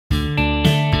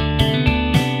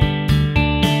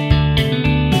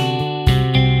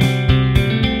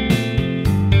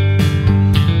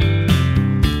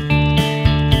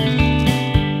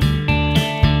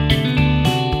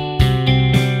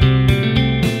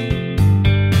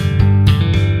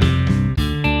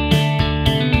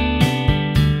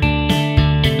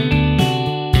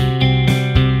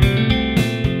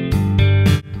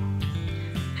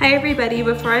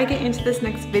before I get into this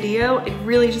next video, I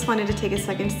really just wanted to take a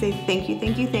second to say thank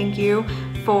you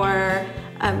for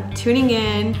tuning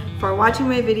in, for watching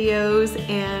my videos,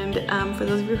 and for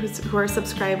those of you who are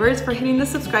subscribers, for hitting the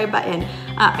subscribe button.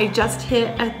 I just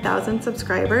hit 1,000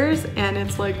 subscribers, and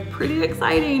it's like pretty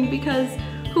exciting because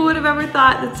who would have ever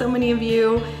thought that so many of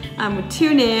you would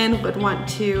tune in, would want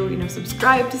to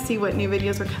subscribe to see what new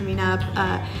videos are coming up.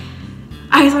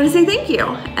 I just want to say thank you.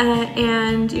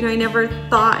 And I never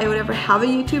thought I would ever have a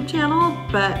YouTube channel,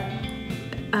 but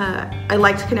I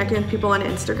liked connecting with people on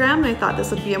Instagram, and I thought this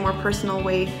would be a more personal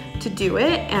way to do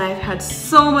it. And I've had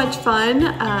so much fun,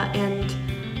 and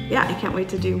yeah, I can't wait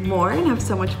to do more and have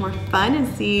so much more fun and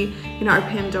see our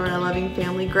Pandora loving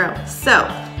family grow. So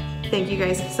thank you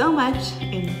guys so much,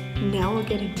 and now we'll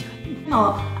get into it.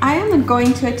 I am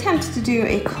going to attempt to do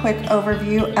a quick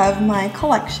overview of my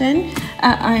collection.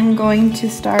 I'm going to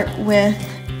start with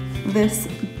this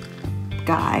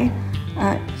guy.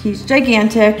 He's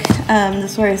gigantic.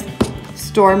 This is where I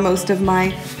store most of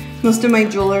my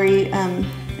jewelry.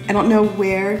 I don't know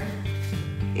where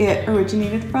it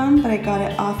originated from, but I got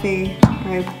it off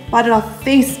I bought it off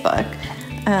Facebook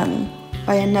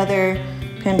by another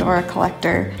Pandora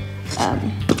collector.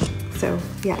 So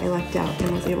yeah, I lucked out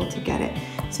and was able to get it.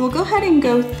 So we'll go ahead and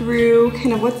go through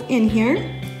kind of what's in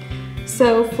here.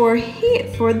 So for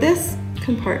this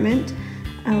compartment,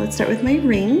 let's start with my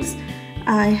rings.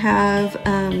 I have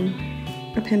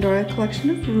a Pandora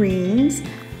collection of rings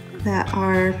that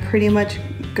are pretty much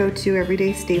go-to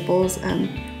everyday staples.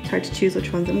 It's hard to choose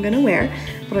which ones I'm gonna wear,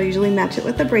 but I'll usually match it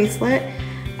with a bracelet.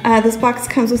 This box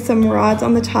comes with some rods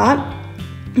on the top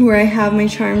where I have my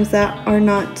charms that are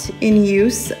not in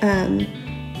use.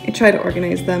 I try to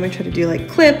organize them. I try to do like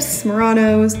clips,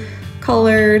 Muranos,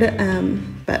 colored,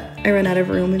 but I run out of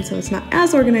room, and so it's not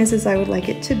as organized as I would like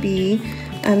it to be.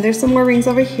 There's some more rings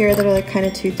over here that are like kind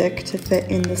of too thick to fit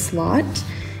in the slot.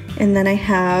 And then I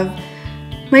have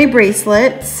my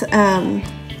bracelets.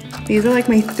 These are like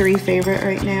my 3 favorite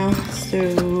right now.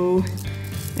 So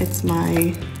it's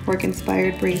my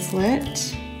work-inspired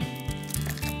bracelet,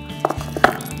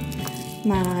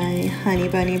 my honey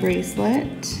bunny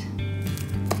bracelet,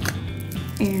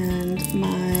 and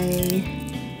my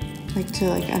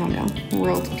I don't know,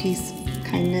 world peace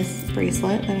kindness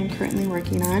bracelet that I'm currently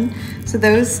working on. So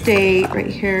those stay right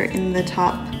here in the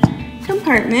top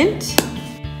compartment.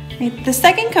 The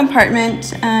second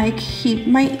compartment I keep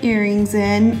my earrings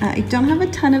in. I don't have a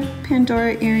ton of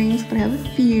Pandora earrings, but I have a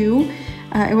few.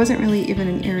 I wasn't really even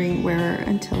an earring wearer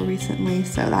until recently,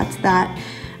 so that's that.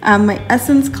 My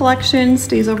Essence collection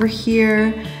stays over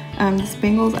here. This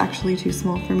bangle is actually too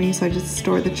small for me, so I just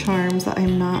store the charms that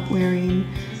I'm not wearing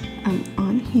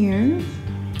on here.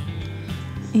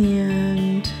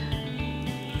 And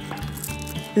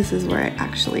this is where I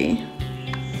actually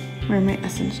wear my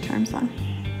Essence charms on.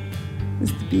 This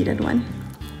is the beaded one.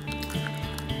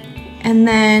 And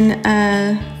then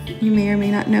you may or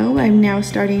may not know, I'm now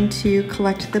starting to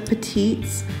collect the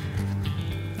petites.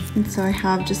 And so I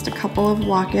have just a couple of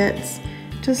lockets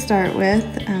to start with.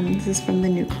 This is from the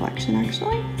new collection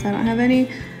actually. So I don't have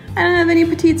any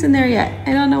petites in there yet.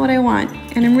 I don't know what I want.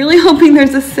 And I'm really hoping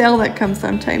there's a sale that comes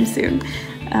sometime soon.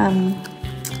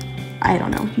 I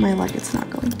don't know, my luck it's not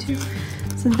going to.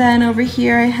 So then over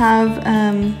here I have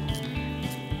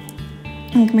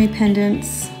like my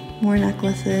pendants, more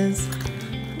necklaces,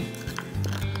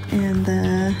 and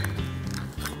the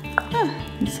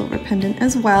silver pendant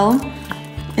as well.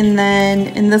 And then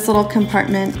in this little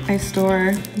compartment, I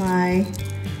store my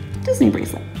Disney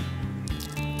bracelet.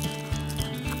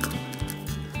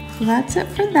 So that's it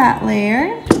for that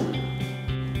layer.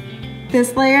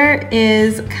 This layer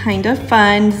is kind of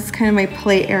fun. This is kind of my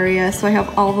play area. So I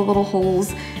have all the little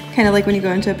holes, kind of like when you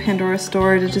go into a Pandora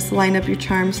store to just line up your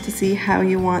charms to see how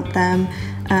you want them.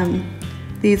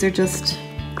 These are just,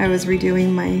 I was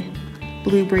redoing my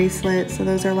blue bracelet, so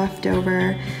those are left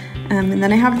over. And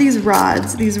then I have these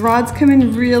rods. These rods come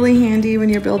in really handy when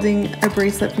you're building a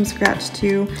bracelet from scratch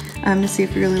too, to see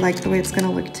if you really like the way it's gonna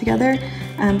look together.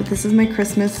 But this is my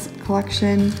Christmas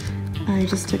collection. I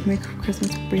just took my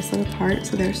Christmas bracelet apart,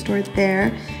 so they're stored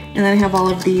there. And then I have all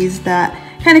of these that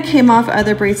kind of came off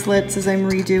other bracelets as I'm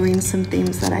redoing some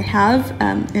themes that I have,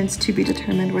 and it's to be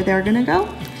determined where they're gonna go.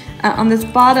 On this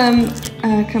bottom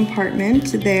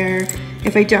compartment there,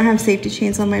 if I don't have safety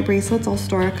chains on my bracelets, I'll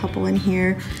store a couple in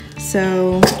here.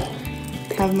 So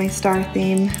I have my star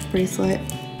theme bracelet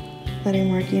that I'm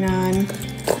working on.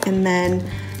 And then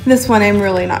this one, I'm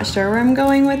really not sure where I'm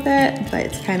going with it, but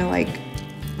it's kind of like,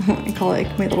 I call it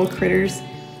like my little critters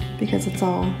because it's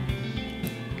all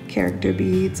character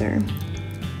beads or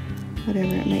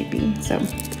whatever it might be. So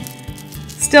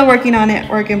Still working on it,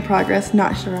 work in progress,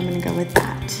 not sure I'm gonna go with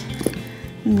that.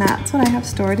 And that's what I have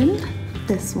stored in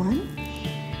this one.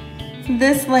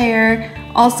 This layer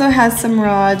also has some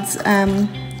rods.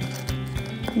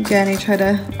 Again, I try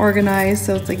to organize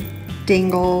so it's like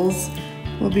dangles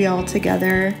will be all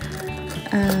together.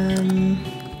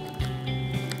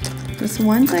 This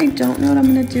ones, I don't know what I'm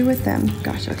gonna do with them.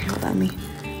 Gosh, okay, hold on me.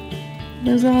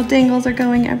 Those little dangles are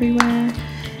going everywhere.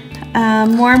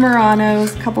 More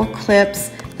Muranos, a couple clips.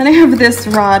 Then I have this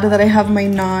rod that I have my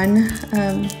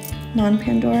non-Pandora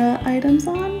items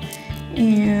on.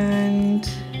 And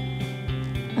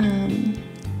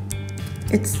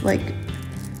it's like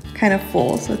kind of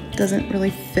full, so it doesn't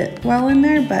really fit well in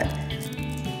there, but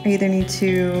I either need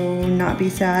to not be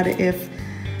sad if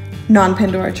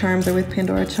non-Pandora charms are with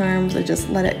Pandora charms, or just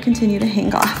let it continue to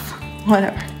hang off,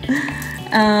 whatever.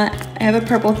 I have a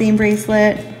purple theme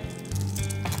bracelet.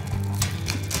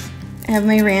 I have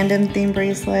my random theme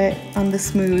bracelet on the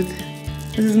smooth.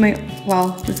 This is my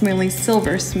only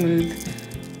silver smooth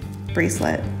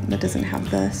bracelet that doesn't have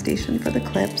the station for the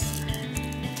clips.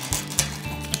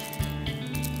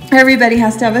 Everybody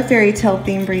has to have a fairy tale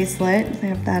theme bracelet. I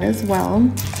have that as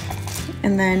well.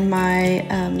 And then my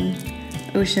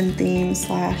ocean theme /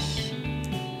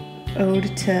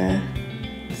 ode to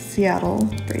Seattle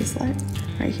bracelet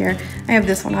right here. I have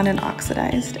this one on an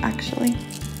oxidized actually.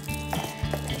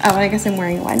 Oh, and I guess I'm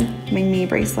wearing one. My knee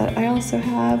bracelet I also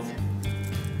have.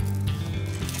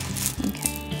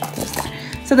 Okay, those there.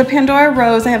 So the Pandora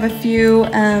Rose, I have a few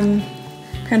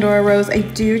Pandora Rose. I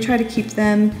do try to keep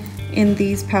them in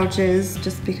these pouches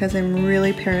just because I'm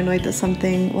really paranoid that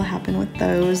something will happen with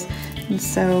those. And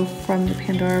so from the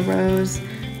Pandora Rose,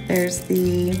 there's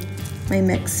my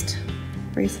mixed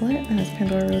bracelet that has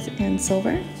Pandora Rose and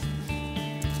silver.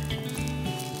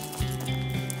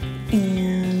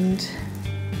 And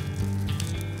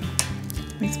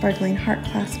my sparkling heart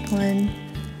clasp one,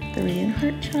 the radiant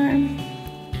heart charm,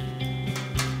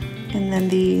 and then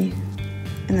the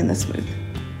smooth.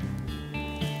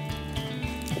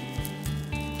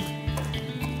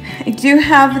 I do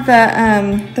have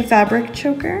the fabric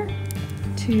choker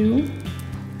too.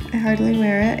 I hardly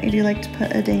wear it. I do like to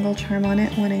put a dangle charm on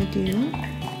it when I do.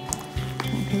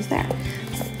 It goes there.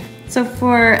 So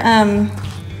for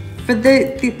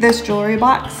this jewelry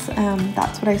box,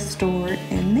 that's what I store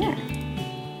in there.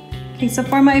 Okay, so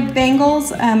for my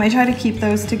bangles, I try to keep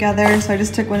those together. So I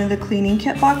just took one of the cleaning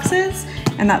kit boxes,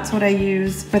 and that's what I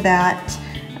use for that.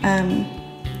 I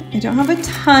don't have a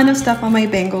ton of stuff on my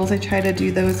bangles. I try to do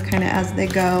those kind of as they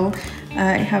go.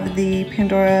 I have the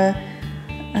Pandora,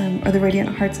 or the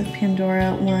Radiant Hearts of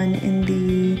Pandora one in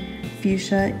the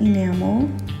fuchsia enamel.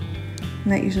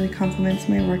 And that usually complements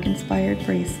my work-inspired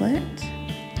bracelet.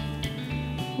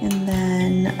 And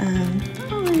then,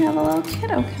 oh, I have a little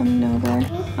kiddo coming over.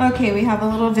 Okay, we have a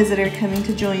little visitor coming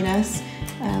to join us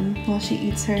while she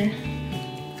eats her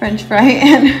French fry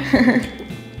and her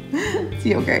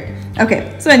yogurt.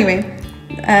 Okay, so anyway,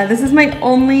 this is my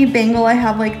only bangle I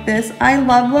have like this. I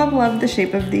love, love, love the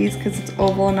shape of these because it's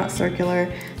oval and not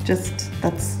circular.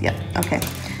 Yeah, okay.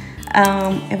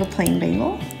 I have a plain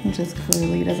bangle, which just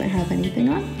clearly doesn't have anything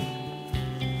on.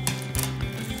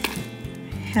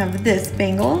 I have this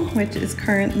bangle, which is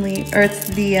currently, or it's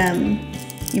the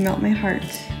You Melt My Heart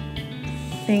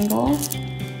bangle.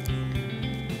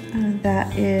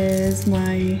 That is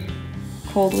my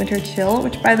cold winter chill,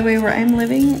 which by the way, where I'm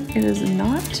living, it is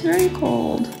not very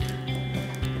cold.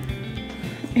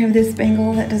 I have this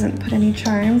bangle that doesn't put any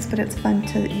charms, but it's fun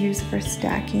to use for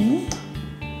stacking.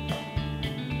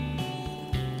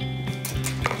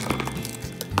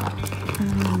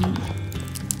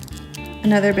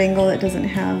 Another bangle that doesn't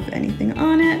have anything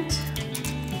on it.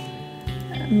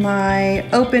 My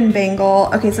open bangle.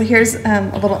 Okay, so here's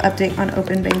a little update on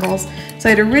open bangles. So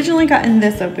I'd originally gotten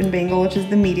this open bangle, which is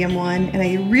the medium one, and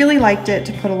I really liked it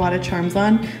to put a lot of charms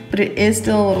on, but it is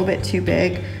still a little bit too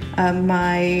big.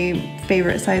 My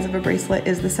favorite size of a bracelet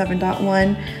is the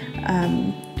 7.1,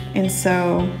 and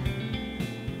so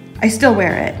I still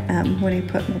wear it when I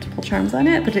put multiple charms on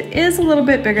it, but it is a little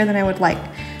bit bigger than I would like.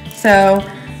 So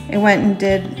I went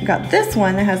and got this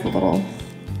one that has the little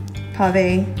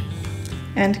pave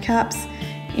end caps,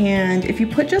 and if you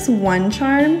put just one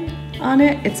charm on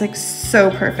it, it's like so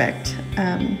perfect.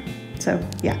 So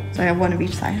yeah, so I have one of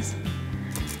each size.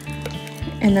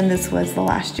 And then this was the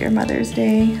last year Mother's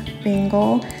Day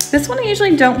bangle. This one I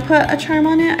usually don't put a charm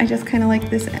on it. I just kind of like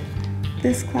this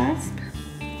clasp.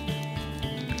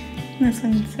 And this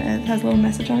one says, has a little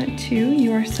message on it too.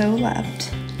 You are so loved.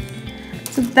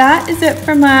 So that is it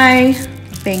for my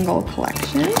bangle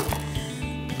collection.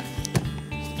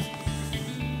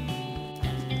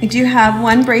 I do have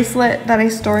one bracelet that I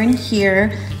store in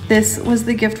here. This was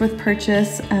the gift with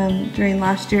purchase during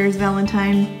last year's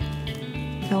Valentine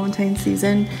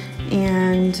season,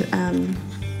 and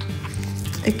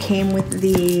it came with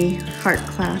the heart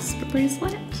clasp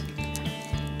bracelet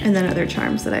and then other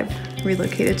charms that I've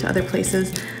relocated to other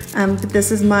places. But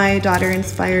this is my daughter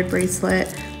inspired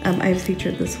bracelet. I've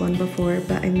featured this one before,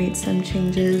 but I made some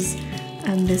changes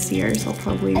this year, so I'll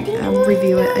probably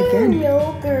review it again.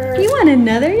 Yogurt. You want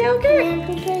another yogurt? Yeah,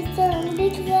 because I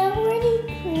already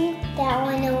drank that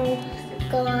one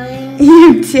gone.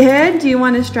 You did? Do you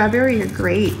want a strawberry or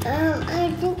grape?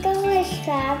 I think I want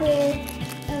strawberry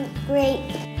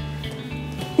grape.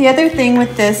 The other thing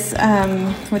with this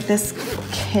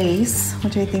case,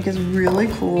 which I think is really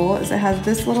cool, is it has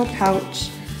this little pouch.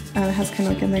 It has kind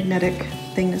of like a magnetic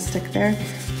thing to stick there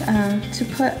to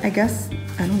put, I guess,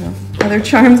 I don't know, other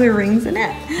charms or rings in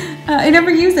it. I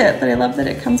never use it, but I love that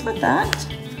it comes with that.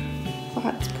 So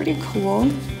that's pretty cool.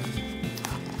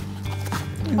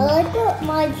 I like that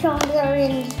my charms are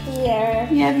in here.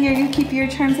 Yeah, you keep your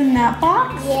charms in that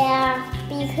box? Yeah,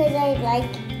 because I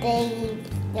like these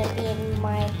that be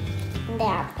in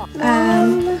that box.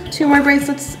 2 more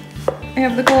bracelets. I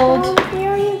have the gold. Oh,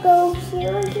 here you go.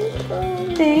 Here you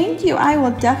go. Thank you. I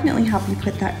will definitely help you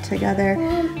put that together.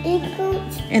 It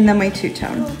goes. And then my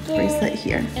two-tone bracelet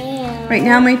here. Yeah. Right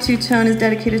now my two-tone is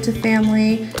dedicated to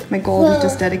family. My gold is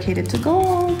just dedicated to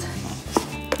gold.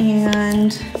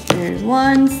 And there's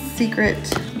one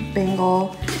secret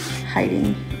bangle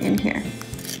hiding in here.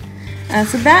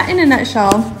 So that in a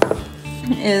nutshell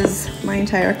is my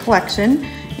entire collection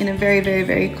in a very, very,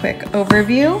 very quick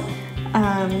overview.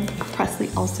 Presley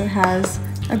also has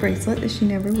a bracelet that she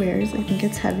never wears. I think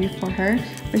it's heavy for her,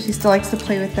 but she still likes to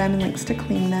play with them and likes to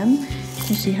clean them.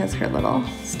 And she has her little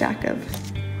stack of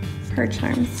her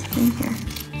charms in here.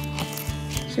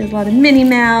 She has a lot of Minnie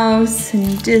Mouse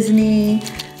and Disney.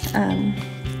 And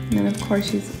then of course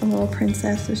she's a little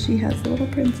princess, so she has the little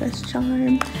princess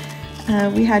charm.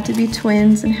 We had to be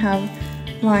twins and have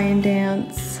lion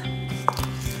dance.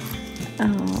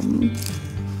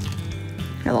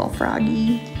 Her little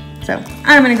froggy. So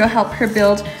I'm gonna go help her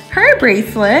build her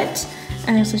bracelet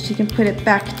so she can put it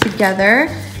back together.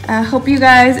 Hope you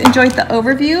guys enjoyed the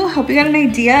overview. Hope you got an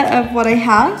idea of what I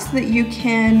have so that you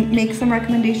can make some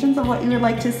recommendations of what you would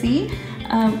like to see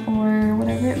or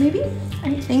whatever it may be. All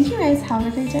right, thank you guys. Have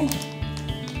a great day.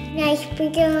 Nice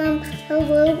put them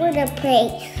all over the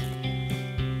place.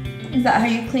 Is that how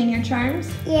you clean your charms?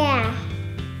 Yeah,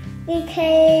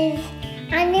 because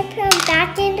I'm gonna put them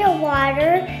back into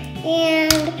water,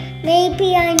 and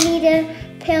maybe I need to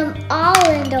put them all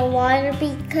into water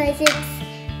because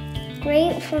it's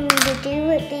great for me to do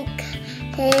it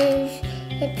because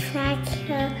it's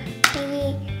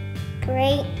actually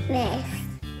greatness.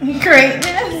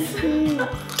 Greatness?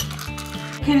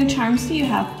 What kind of charms do you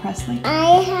have, Presley?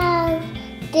 I have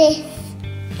this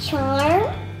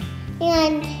charm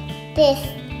and this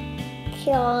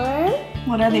charm.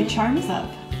 What are they charms of?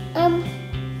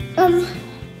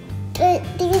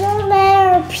 These are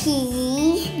letter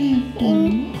P's.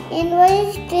 And what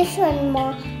is this one,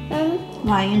 Mom?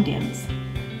 Lion dance.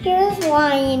 Here's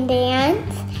Lion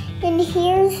Dance, and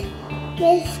here's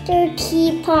Mr.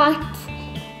 Teapot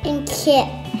and Kit.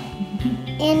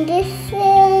 And this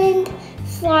one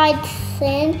slides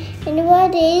in. And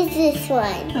what is this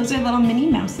one? Those are little Minnie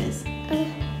Mouses.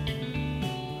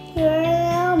 Here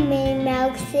are little Minnie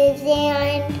Mouses,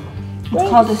 and It's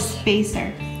called a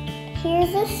spacer.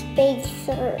 here's a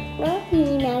spacer, not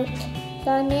Minnie Mouse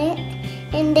on it.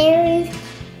 And there is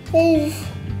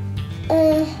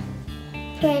a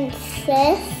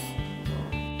princess.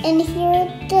 And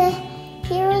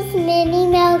here's Minnie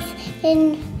Mouse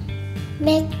and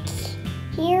Mickey.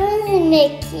 Here's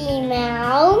Mickey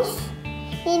Mouse.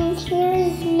 And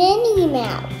here's Minnie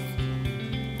Mouse.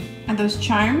 Are those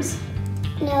charms?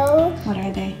 No, What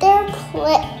are they? they're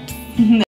clips.